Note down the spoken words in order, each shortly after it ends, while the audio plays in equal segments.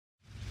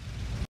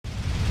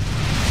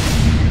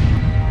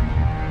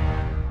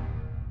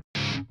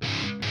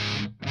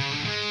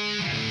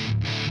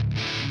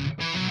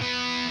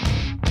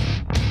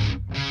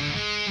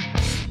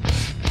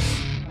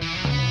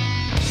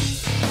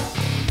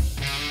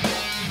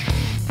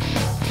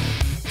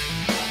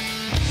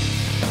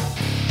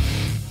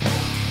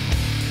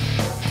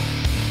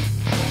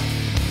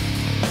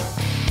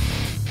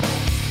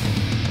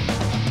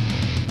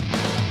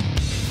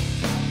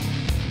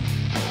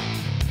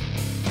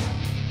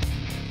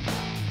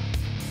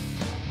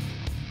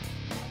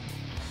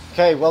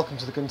Okay, welcome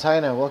to the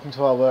container, welcome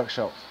to our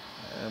workshop.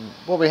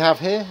 What we have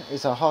here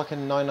is a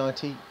Harken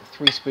 990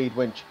 3-speed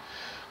winch.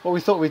 What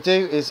we thought we'd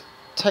do is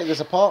take this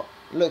apart,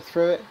 look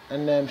through it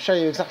and show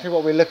you exactly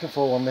what we're looking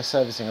for when we're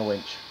servicing a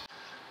winch.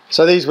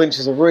 So these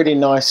winches are really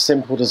nice,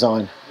 simple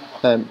design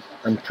and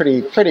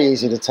pretty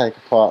easy to take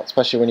apart,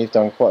 especially when you've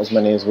done quite as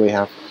many as we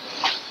have.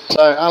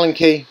 So Allen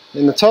key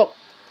in the top,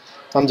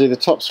 undo the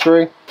top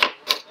screw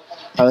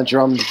and the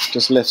drum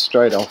just lifts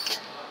straight off.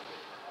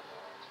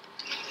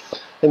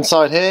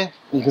 Inside here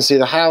you can see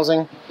the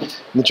housing and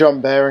the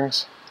drum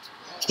bearings.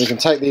 You can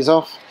take these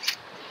off,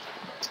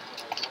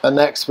 and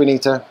next we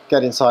need to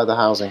get inside the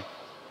housing.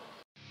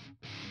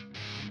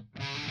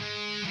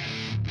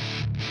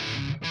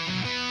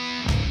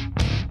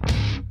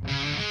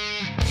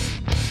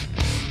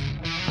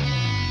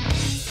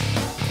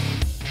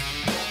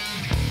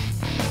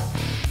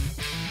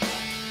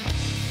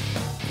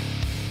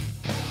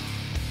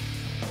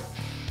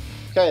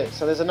 Okay,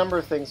 so there's a number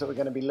of things that we're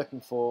going to be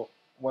looking for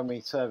when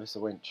we service a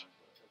winch.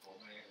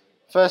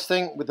 First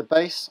thing, with the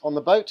base on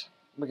the boat,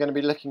 we're going to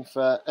be looking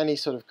for any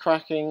sort of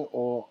cracking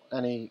or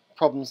any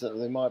problems that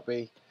there might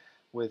be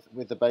with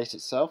the base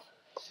itself.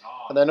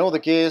 And then all the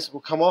gears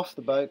will come off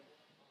the boat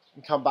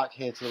and come back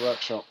here to the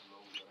workshop.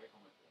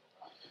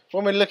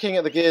 When we're looking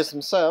at the gears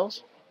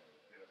themselves,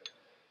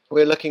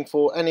 we're looking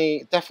for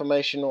any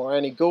deformation or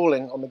any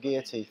galling on the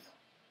gear teeth.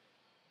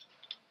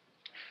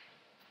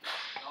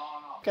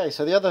 Okay,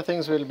 so the other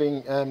things we'll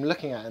be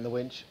looking at in the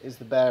winch is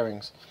the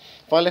bearings.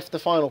 If I lift the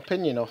final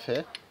pinion off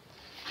here,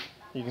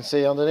 you can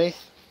see underneath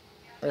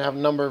we have a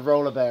number of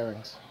roller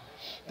bearings.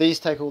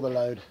 These take all the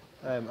load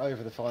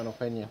over the final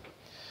pinion.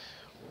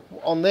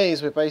 On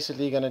these we're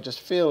basically going to just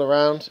feel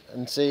around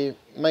and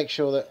make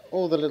sure that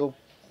all the little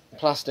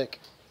plastic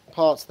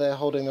parts there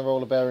holding the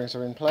roller bearings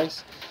are in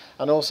place,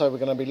 and also we're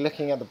going to be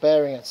looking at the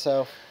bearing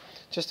itself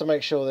just to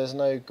make sure there's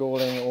no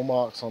galling or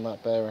marks on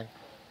that bearing.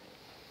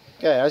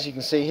 Okay, as you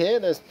can see here,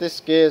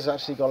 this gear's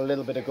actually got a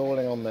little bit of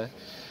galling on there.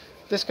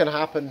 This can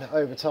happen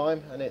over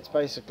time, and it's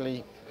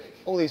basically,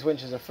 all these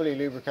winches are fully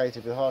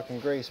lubricated with Harken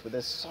grease, but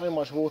there's so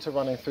much water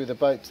running through the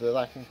boat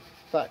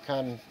that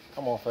can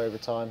come off over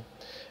time,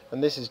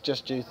 and this is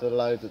just due to the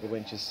load that the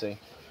winches see.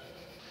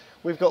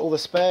 We've got all the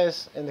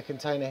spares in the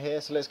container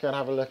here, so let's go and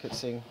have a look at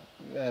see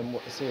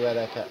where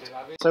they're kept.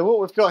 So what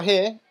we've got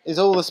here is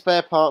all the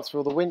spare parts for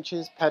all the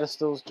winches,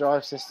 pedestals,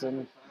 drive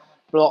system,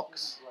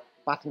 blocks,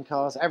 batten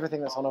cars, everything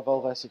that's on a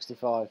Volvo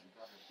 65.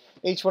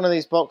 Each one of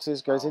these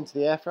boxes goes into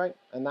the air freight,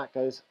 and that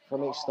goes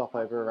from each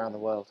stopover around the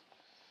world.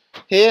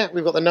 Here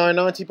we've got the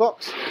 990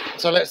 box,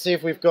 so let's see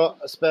if we've got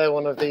a spare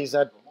one of these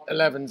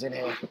 11s in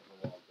here.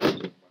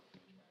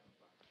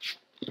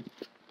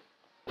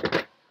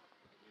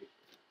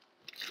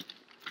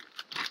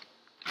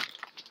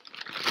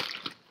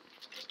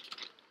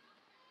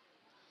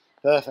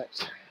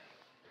 Perfect.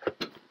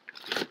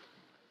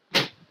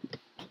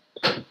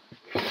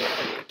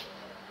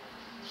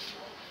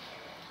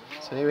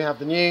 So here we have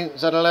the new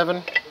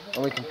Z11,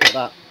 and we can put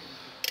that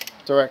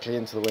directly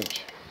into the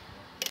winch.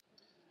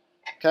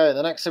 Okay,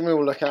 the next thing we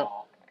will look at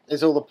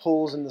is all the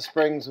pulls and the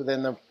springs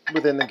within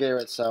the gear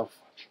itself.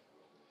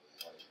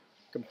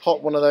 You can pop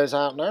one of those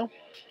out now.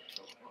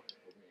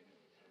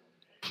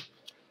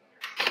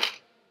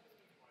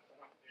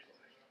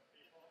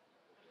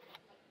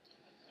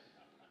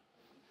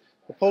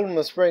 The pull and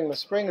the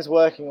spring is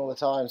working all the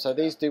time, so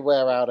these do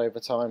wear out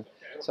over time.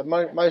 So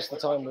most of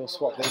the time we'll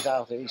swap these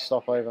out at each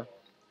stopover.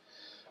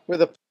 With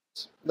the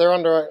pulls, they're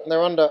under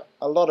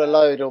a lot of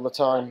load all the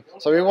time,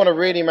 so we want to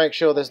really make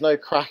sure there's no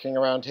cracking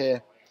around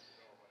here.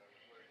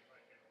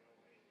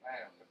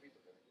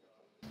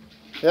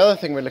 The other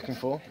thing we're looking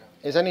for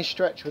is any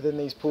stretch within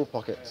these pull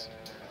pockets.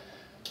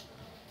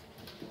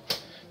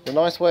 The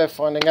nice way of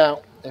finding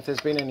out if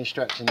there's been any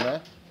stretch in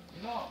there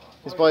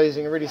is by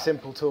using a really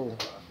simple tool.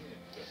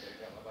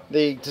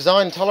 The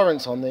design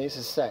tolerance on these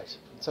is set,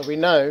 so we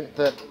know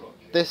that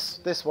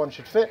this one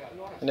should fit,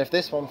 and if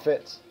this one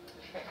fits,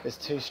 it's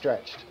too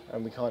stretched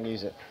and we can't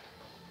use it.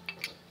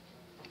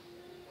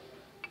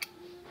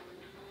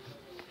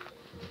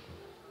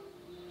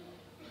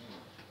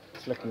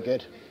 It's looking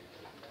good.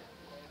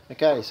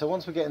 Okay, so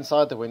once we get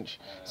inside the winch,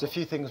 there's a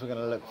few things we're going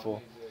to look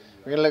for.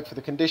 We're going to look for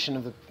the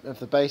condition of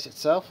the base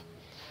itself,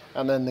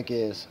 and then the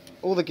gears.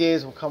 All the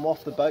gears will come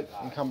off the boat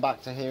and come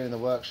back to here in the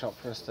workshop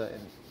for us to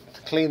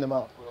clean them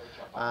up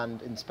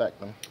and inspect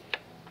them.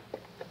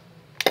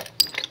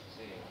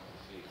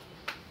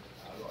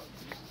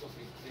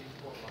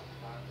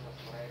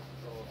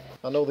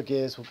 And all the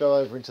gears will go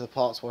over into the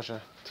parts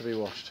washer to be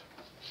washed.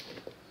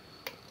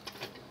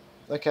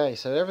 Okay,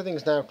 so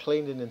everything's now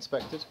cleaned and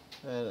inspected,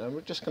 and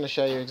we're just going to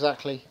show you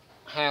exactly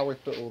how we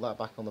put all that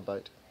back on the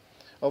boat.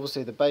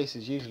 Obviously the base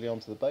is usually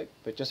onto the boat,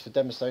 but just for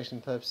demonstration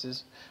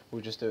purposes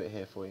we'll just do it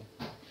here for you.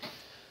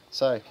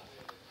 So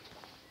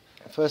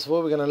first of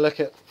all we're going to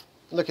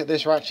look at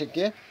this ratchet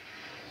gear,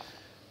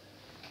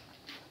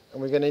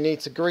 and we're going to need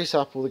to grease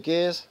up all the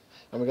gears,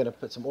 and we're going to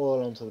put some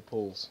oil onto the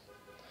pulls.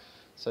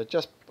 So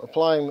just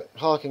applying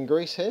Harken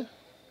grease here.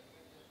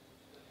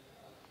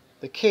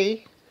 The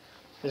key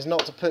is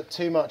not to put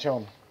too much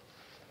on.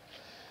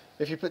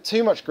 If you put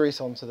too much grease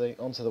onto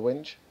the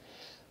winch,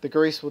 the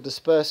grease will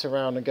disperse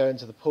around and go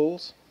into the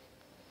pools,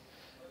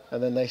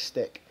 and then they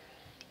stick.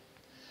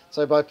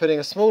 So by putting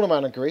a small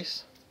amount of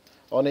grease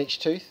on each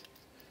tooth,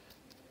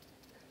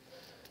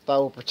 that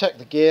will protect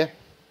the gear,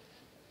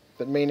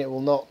 but mean it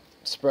will not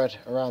spread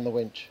around the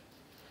winch.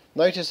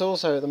 Notice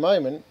also at the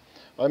moment,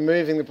 I'm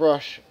moving the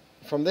brush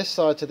from this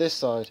side to this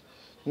side,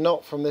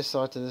 not from this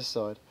side to this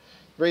side.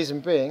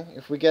 Reason being,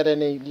 if we get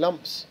any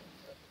lumps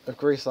of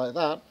grease like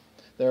that,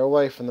 they're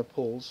away from the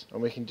pools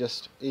and we can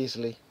just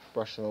easily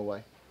brush them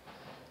away.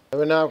 So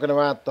we're now going to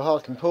add the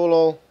Harken pool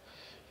oil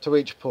to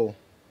each pool.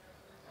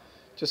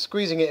 Just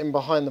squeezing it in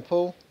behind the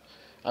pool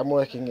and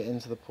working it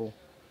into the pool.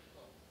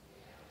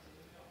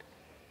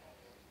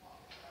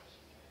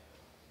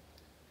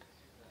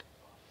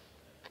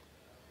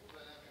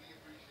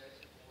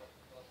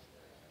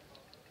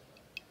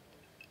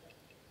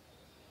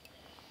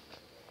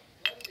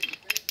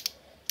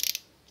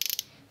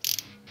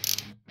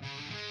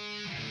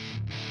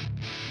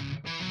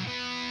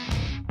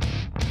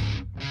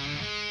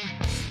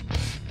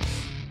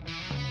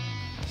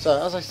 So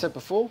as I said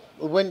before,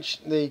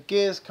 the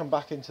gears come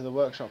back into the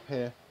workshop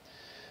here,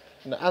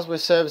 and as we're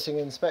servicing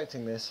and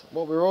inspecting this,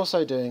 what we're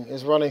also doing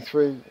is running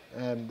through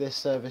this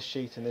service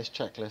sheet and this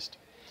checklist.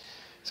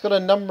 It's got a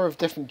number of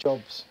different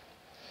jobs.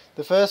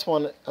 The first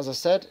one, as I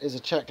said, is a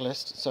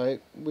checklist, so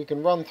we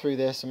can run through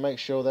this and make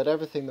sure that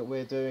everything that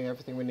we're doing,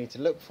 everything we need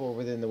to look for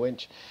within the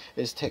winch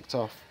is ticked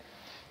off.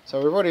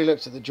 So we've already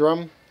looked at the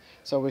drum,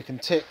 so we can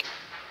tick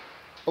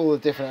all the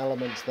different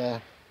elements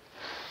there.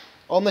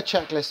 On the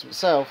checklist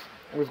itself,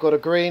 we've got a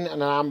green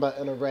and an amber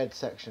and a red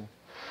section.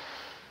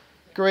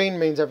 Green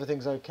means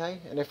everything's okay,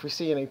 and if we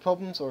see any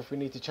problems or if we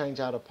need to change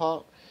out a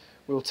part,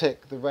 we'll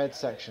tick the red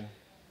section.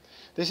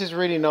 This is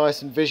really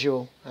nice and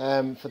visual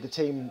for the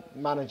team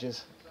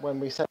managers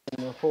when we send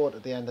them a report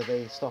at the end of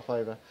the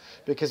stopover,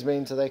 because it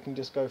means that they can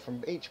just go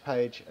from each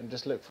page and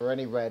just look for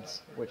any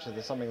reds, which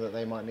are something that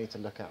they might need to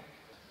look at.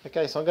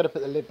 Okay, so I'm going to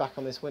put the lid back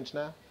on this winch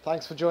now.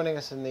 Thanks for joining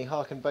us in the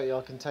Harken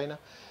Boatyard container.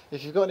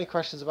 If you've got any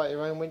questions about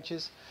your own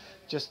winches,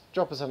 just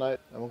drop us a note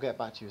and we'll get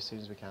back to you as soon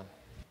as we can.